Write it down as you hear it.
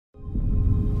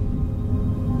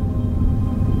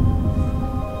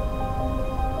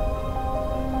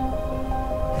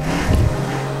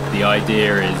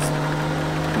idea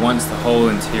is once the whole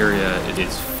interior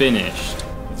is finished,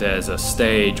 there's a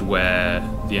stage where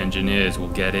the engineers will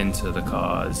get into the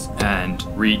cars and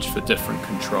reach for different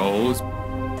controls,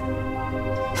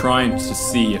 trying to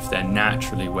see if they're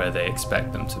naturally where they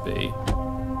expect them to be.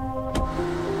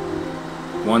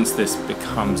 Once this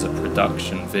becomes a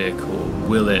production vehicle,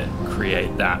 will it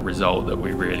create that result that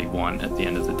we really want at the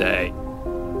end of the day?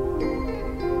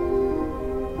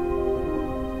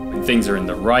 When things are in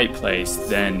the right place,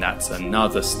 then that's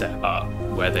another step up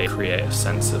where they create a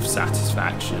sense of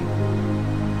satisfaction.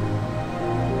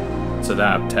 So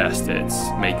that test, it's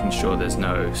making sure there's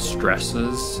no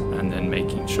stressors and then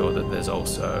making sure that there's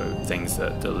also things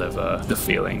that deliver the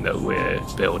feeling that we're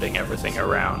building everything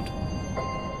around.